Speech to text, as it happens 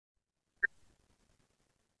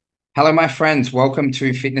Hello, my friends. Welcome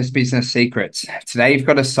to Fitness Business Secrets. Today, you've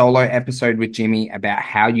got a solo episode with Jimmy about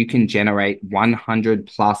how you can generate 100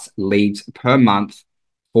 plus leads per month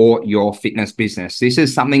for your fitness business. This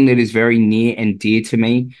is something that is very near and dear to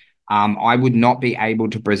me. I would not be able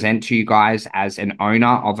to present to you guys as an owner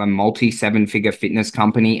of a multi seven figure fitness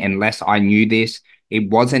company unless I knew this. It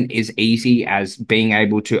wasn't as easy as being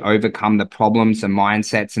able to overcome the problems, the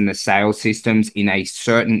mindsets, and the sales systems in a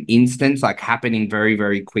certain instance, like happening very,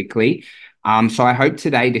 very quickly. So I hope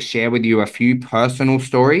today to share with you a few personal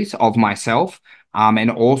stories of myself, and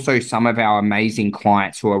also some of our amazing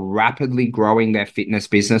clients who are rapidly growing their fitness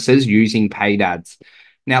businesses using paid ads.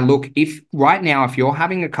 Now, look, if right now, if you're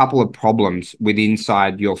having a couple of problems with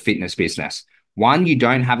inside your fitness business, one, you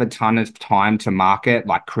don't have a ton of time to market,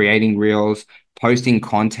 like creating reels, posting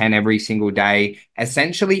content every single day.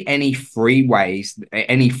 Essentially, any free way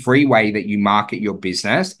that you market your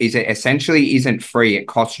business is it essentially isn't free. It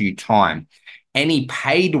costs you time. Any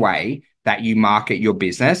paid way that you market your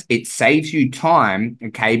business, it saves you time,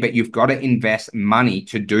 okay, but you've got to invest money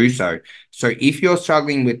to do so. So if you're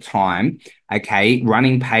struggling with time, okay,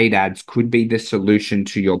 running paid ads could be the solution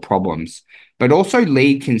to your problems. But also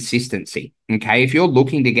lead consistency. Okay. If you're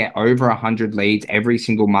looking to get over 100 leads every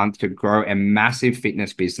single month to grow a massive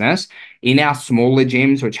fitness business in our smaller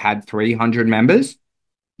gyms, which had 300 members,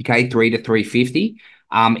 okay, 3 to 350,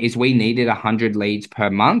 is we needed 100 leads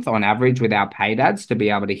per month on average with our paid ads to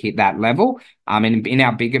be able to hit that level. And in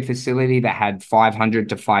our bigger facility that had 500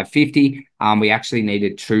 to 550, we actually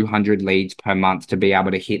needed 200 leads per month to be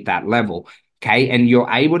able to hit that level. Okay. And you're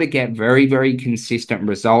able to get very, very consistent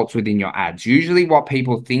results within your ads. Usually, what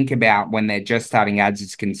people think about when they're just starting ads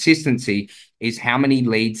is consistency, is how many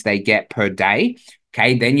leads they get per day.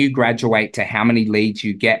 Okay, then you graduate to how many leads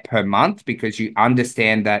you get per month because you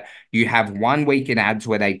understand that you have 1 week in ads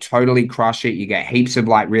where they totally crush it. You get heaps of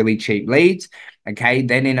like really cheap leads. Okay,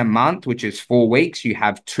 then in a month, which is 4 weeks, you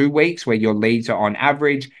have 2 weeks where your leads are on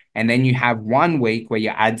average. And then you have 1 week where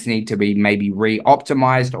your ads need to be maybe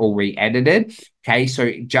re-optimized or re-edited. Okay,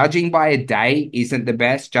 so judging by a day isn't the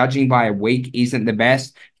best. Judging by a week isn't the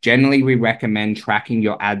best. Generally, we recommend tracking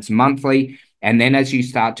your ads monthly. And then as you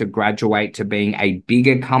start to graduate to being a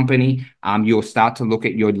bigger company, you'll start to look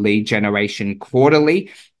at your lead generation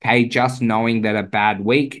quarterly. Okay, just knowing that a bad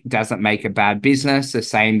week doesn't make a bad business, the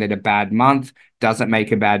same that a bad month doesn't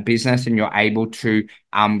make a bad business, and you're able to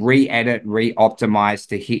re-edit, re-optimize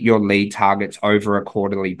to hit your lead targets over a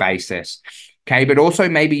quarterly basis. Okay, but also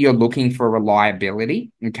maybe you're looking for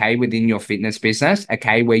reliability, okay, within your fitness business,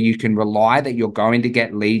 okay, where you can rely that you're going to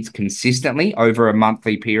get leads consistently over a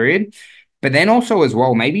monthly period. But then also as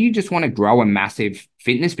well, maybe you just want to grow a massive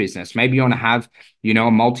fitness business. Maybe you want to have, a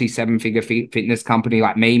multi seven figure fitness company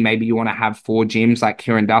like me. Maybe you want to have 4 gyms like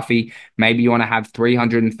Kieran Duffy. Maybe you want to have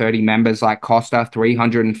 330 members like Costa,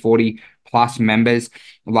 340 plus members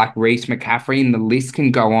like Reese McCaffrey, and the list can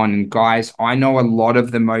go on. And guys, I know a lot of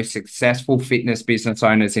the most successful fitness business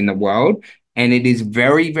owners in the world, and it is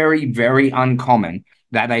very, very, very uncommon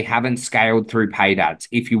that they haven't scaled through paid ads.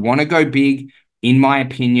 If you want to go big, in my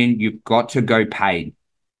opinion, you've got to go paid.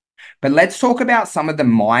 But let's talk about some of the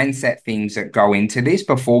mindset things that go into this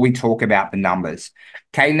before we talk about the numbers.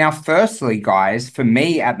 Okay, now, firstly, guys, for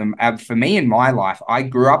me in my life, I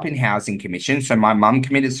grew up in housing commission. So my mum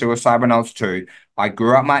committed suicide when I was 2. I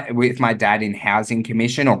grew up with my dad in housing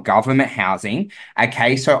commission or government housing.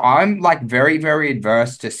 Okay, so I'm like very, very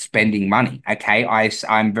adverse to spending money. Okay,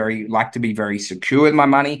 I'm very like to be very secure with my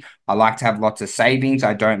money. I like to have lots of savings.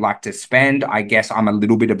 I don't like to spend. I guess I'm a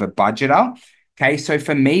little bit of a budgeter. Okay, so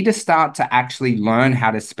for me to start to actually learn how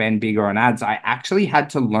to spend bigger on ads, I actually had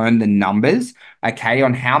to learn the numbers, okay,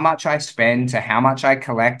 on how much I spend to how much I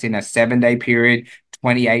collect in a 7 day period,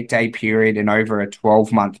 28-day period, and over a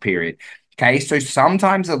 12-month period. Okay, so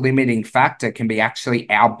sometimes a limiting factor can be actually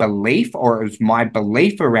our belief, or it was my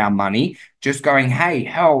belief around money, just going, hey,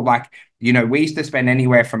 hell, like, we used to spend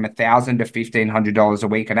anywhere from $1,000 to $1,500 a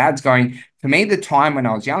week on ads. Going, for me, the time when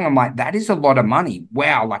I was young, I'm like, that is a lot of money.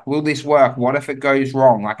 Wow, like, will this work? What if it goes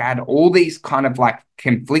wrong? Like, I had all these kind of like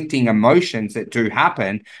conflicting emotions that do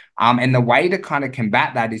happen. And the way to kind of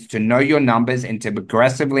combat that is to know your numbers and to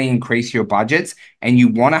aggressively increase your budgets. And you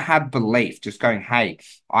want to have belief, just going, hey,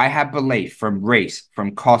 I have belief from Reese,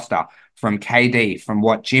 from Costa, from KD, from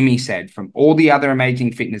what Jimmy said, from all the other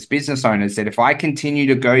amazing fitness business owners, that if I continue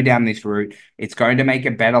to go down this route, it's going to make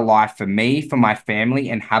a better life for me, for my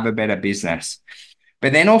family, and have a better business.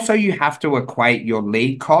 But then also you have to equate your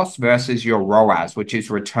lead cost versus your ROAS, which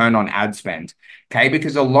is return on ad spend. Okay,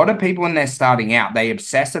 because a lot of people when they're starting out, they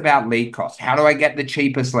obsess about lead cost. How do I get the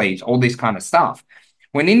cheapest leads? All this kind of stuff.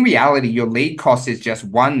 when in reality, your lead cost is just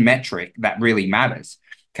one metric that really matters.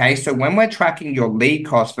 Okay, so when we're tracking your lead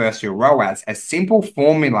cost versus your ROAS, a simple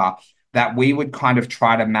formula that we would kind of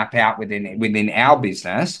try to map out within our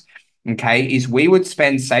business, okay, is we would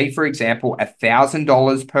spend, say, for example,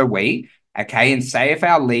 $1,000 per week. Okay, and say if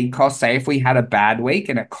our lead cost, say if we had a bad week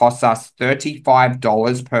and it costs us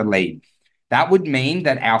 $35 per lead, that would mean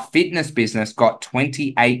that our fitness business got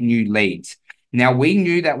 28 new leads. Now, we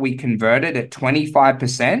knew that we converted at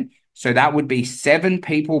 25%. So that would be 7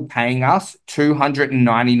 people paying us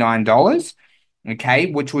 $299,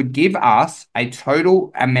 okay, which would give us a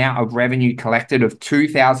total amount of revenue collected of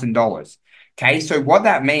 $2,000. Okay, so what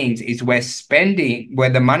that means is where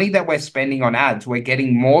the money that we're spending on ads, we're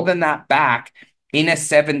getting more than that back in a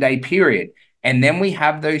 7-day period. And then we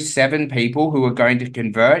have those 7 people who are going to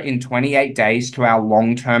convert in 28 days to our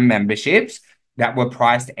long-term memberships that were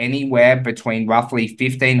priced anywhere between roughly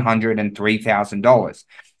 $1,500 and $3,000.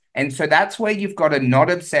 And so that's where you've got to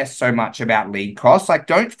not obsess so much about lead costs. Like,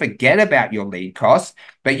 don't forget about your lead costs,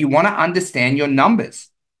 but you want to understand your numbers,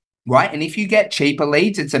 right? And if you get cheaper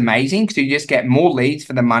leads, it's amazing because you just get more leads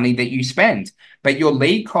for the money that you spend. But your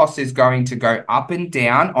lead cost is going to go up and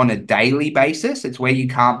down on a daily basis. It's where you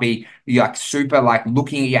can't be like super like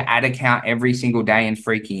looking at your ad account every single day and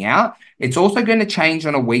freaking out. It's also going to change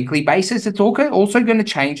on a weekly basis. It's also going to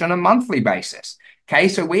change on a monthly basis. Okay,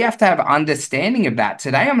 so we have to have understanding of that.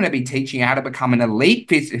 Today, I'm going to be teaching you how to become an elite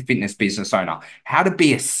fitness business owner, how to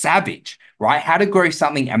be a savage, right? How to grow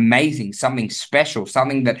something amazing, something special,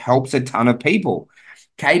 something that helps a ton of people.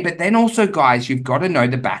 Okay, but then also, guys, you've got to know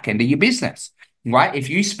the back end of your business, right? If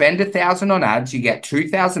you spend 1,000 on ads, you get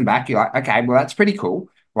 2,000 back. You're like, okay, well, that's pretty cool,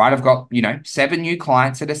 right? I've got, 7 new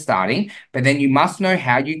clients that are starting, but then you must know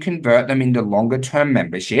how you convert them into longer term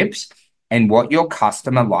memberships and what your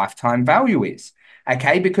customer lifetime value is.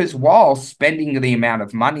 Okay, because while spending the amount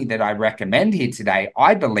of money that I recommend here today,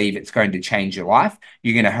 I believe it's going to change your life.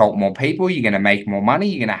 You're going to help more people. You're going to make more money.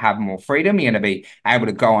 You're going to have more freedom. You're going to be able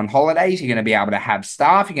to go on holidays. You're going to be able to have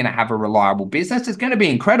staff. You're going to have a reliable business. It's going to be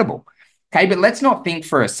incredible. Okay, but let's not think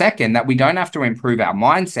for a second that we don't have to improve our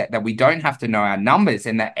mindset, that we don't have to know our numbers,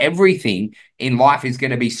 and that everything in life is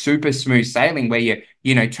going to be super smooth sailing where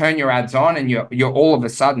you turn your ads on and you're all of a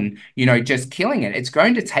sudden, just killing it. It's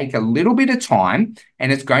going to take a little bit of time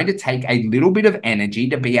and it's going to take a little bit of energy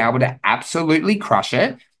to be able to absolutely crush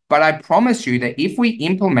it. But I promise you that if we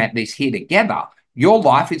implement this here together, your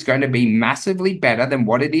life is going to be massively better than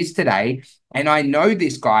what it is today. And I know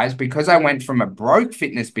this, guys, because I went from a broke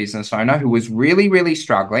fitness business owner who was really, really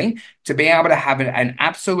struggling to be able to have an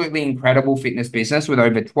absolutely incredible fitness business with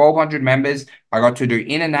over 1,200 members. I got to do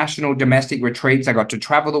international domestic retreats. I got to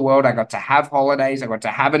travel the world. I got to have holidays. I got to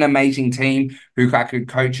have an amazing team who I could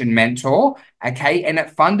coach and mentor. Okay. And it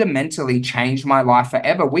fundamentally changed my life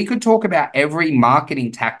forever. We could talk about every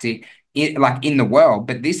marketing tactic in the world,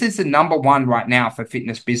 but this is the number one right now for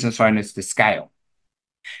fitness business owners to scale.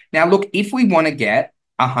 Now, look, if we want to get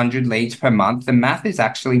 100 leads per month, the math is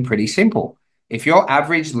actually pretty simple. If your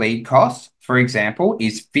average lead cost, for example,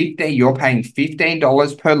 is you're paying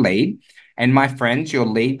 $15 per lead, and my friends, your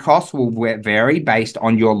lead cost will vary based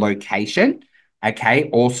on your location. Okay.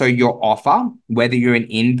 Also your offer, whether you're an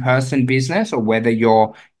in-person business or whether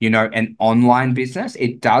you're, an online business,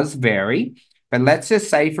 it does vary. But let's just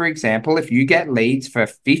say, for example, if you get leads for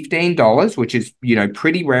 $15, which is,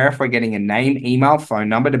 pretty rare if we're getting a name, email, phone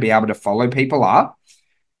number to be able to follow people up,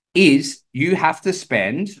 is you have to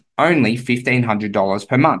spend only $1,500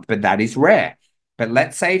 per month, but that is rare. But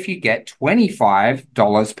let's say if you get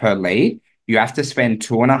 $25 per lead, you have to spend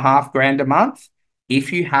 $2,500 a month.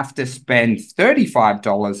 If you have to spend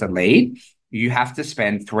 $35 a lead, you have to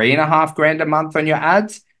spend $3,500 a month on your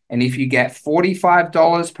ads. And if you get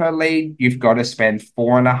 $45 per lead, you've got to spend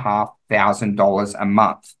 $4,500 a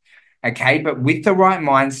month. Okay, but with the right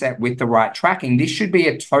mindset, with the right tracking, this should be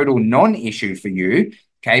a total non-issue for you.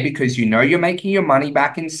 Okay, because you're making your money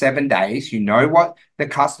back in 7 days. You know what the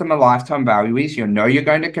customer lifetime value is. You're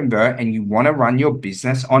going to convert, and you want to run your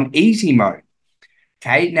business on easy mode.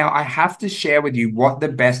 Okay, now I have to share with you what the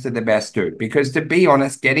best of the best do, because to be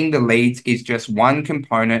honest, getting the leads is just one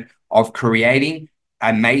component of creating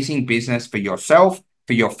amazing business for yourself,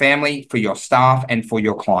 for your family, for your staff, and for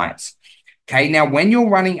your clients. Okay, now when you're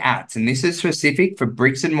running ads, and this is specific for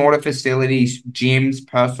bricks and mortar facilities, gyms,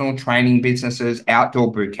 personal training businesses,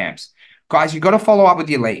 outdoor boot camps, guys, you've got to follow up with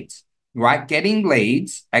your leads, right? Getting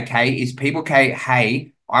leads, okay, is people, okay,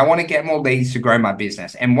 hey, I want to get more leads to grow my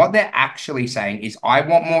business. And what they're actually saying is, I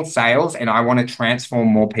want more sales and I want to transform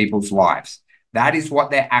more people's lives. That is what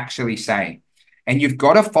they're actually saying. And you've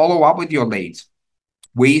got to follow up with your leads.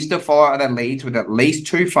 We used to follow the leads with at least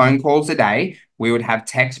 2 phone calls a day. We would have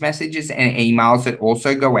text messages and emails that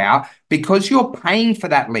also go out because you're paying for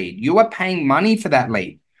that lead. You are paying money for that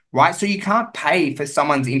lead, right? So you can't pay for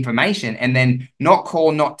someone's information and then not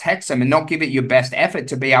call, not text them, and not give it your best effort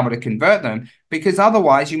to be able to convert them, because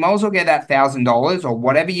otherwise you might as well get that $1,000 or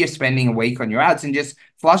whatever you're spending a week on your ads and just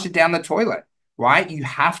flush it down the toilet, right? You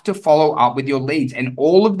have to follow up with your leads. And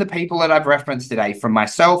all of the people that I've referenced today, from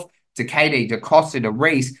myself to Katie, to Costa, to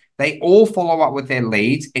Reese, they all follow up with their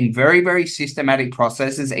leads in very, very systematic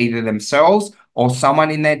processes, either themselves or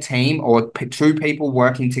someone in their team or two people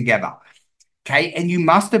working together. Okay. And you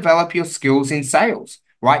must develop your skills in sales,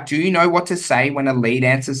 right? Do you know what to say when a lead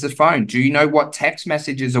answers the phone? Do you know what text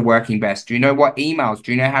messages are working best? Do you know what emails?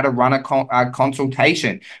 Do you know how to run a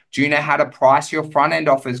consultation? Do you know how to price your front end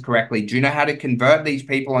offers correctly? Do you know how to convert these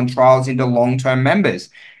people on trials into long-term members?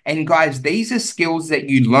 And guys, these are skills that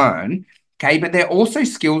you learn. Okay. But they're also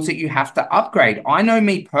skills that you have to upgrade. I know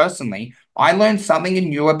me personally, I learn something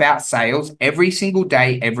new about sales every single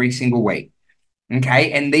day, every single week.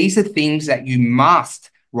 Okay. And these are things that you must,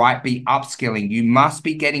 right, be upskilling. You must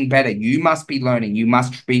be getting better. You must be learning. You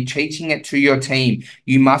must be teaching it to your team.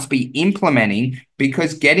 You must be implementing,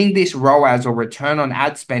 because getting this ROAS, or return on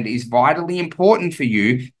ad spend, is vitally important for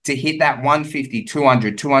you to hit that 150,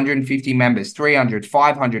 200, 250 members, 300,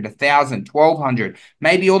 500, 1,000, 1,200,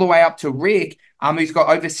 maybe all the way up to Rick, who's got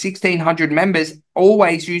over 1,600 members,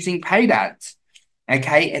 always using paid ads.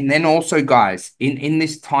 Okay. And then also, guys, in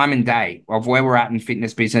this time and day of where we're at in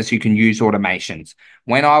fitness business, you can use automations.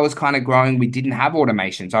 When I was kind of growing, we didn't have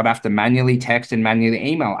automations. I'd have to manually text and manually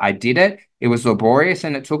email. I did it. It was laborious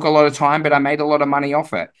and it took a lot of time, but I made a lot of money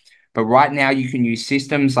off it. But right now you can use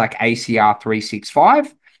systems like ACR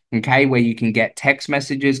 365, okay, where you can get text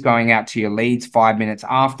messages going out to your leads 5 minutes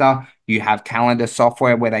after. You have calendar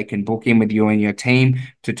software where they can book in with you and your team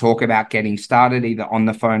to talk about getting started, either on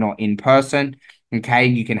the phone or in person. Okay,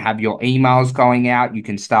 you can have your emails going out. You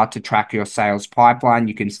can start to track your sales pipeline.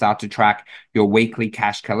 You can start to track your weekly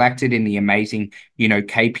cash collected in the amazing,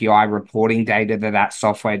 KPI reporting data that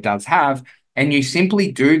software does have. And you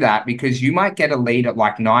simply do that because you might get a lead at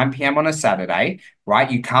like 9 p.m. on a Saturday,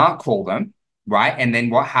 right? You can't call them, right? And then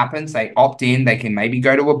what happens? They opt in. They can maybe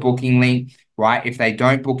go to a booking link, right? If they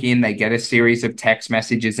don't book in, they get a series of text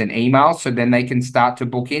messages and emails. So then they can start to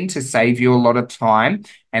book in to save you a lot of time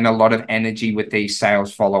and a lot of energy with these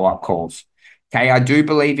sales follow-up calls. Okay, I do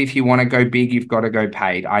believe if you want to go big, you've got to go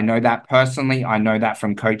paid. I know that personally. I know that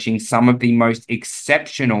from coaching some of the most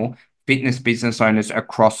exceptional fitness business owners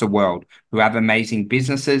across the world who have amazing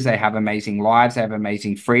businesses. They have amazing lives. They have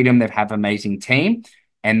amazing freedom. They have amazing team.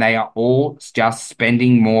 And they are all just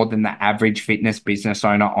spending more than the average fitness business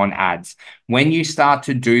owner on ads. When you start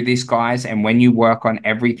to do this, guys, and when you work on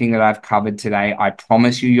everything that I've covered today, I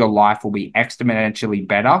promise you your life will be exponentially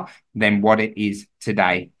better than what it is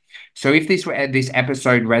today. So if this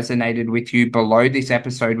episode resonated with you, below this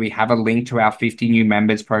episode, we have a link to our 50 new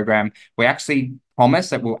members program. We actually promise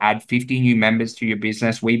that we'll add 50 new members to your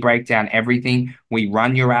business. We break down everything. We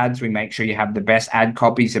run your ads. We make sure you have the best ad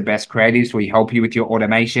copies, the best creatives. We help you with your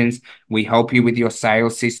automations. We help you with your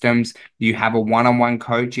sales systems. You have a one-on-one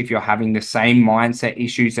coach if you're having the same mindset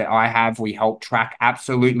issues that I have. We help track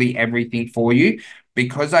absolutely everything for you,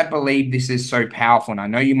 because I believe this is so powerful. And I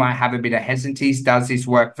know you might have a bit of hesitancy. Does this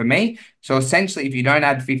work for me? So essentially, if you don't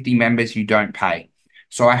add 50 members, you don't pay.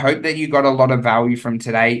 So I hope that you got a lot of value from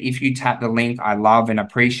today. If you tap the link, I love and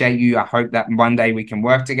appreciate you. I hope that one day we can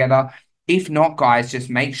work together. If not, guys, just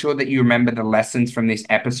make sure that you remember the lessons from this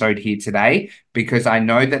episode here today, because I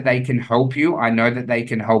know that they can help you. I know that they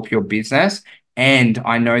can help your business. And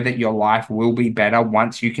I know that your life will be better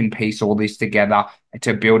once you can piece all this together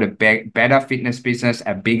to build a better fitness business,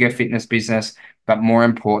 a bigger fitness business, but more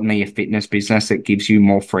importantly, a fitness business that gives you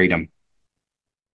more freedom.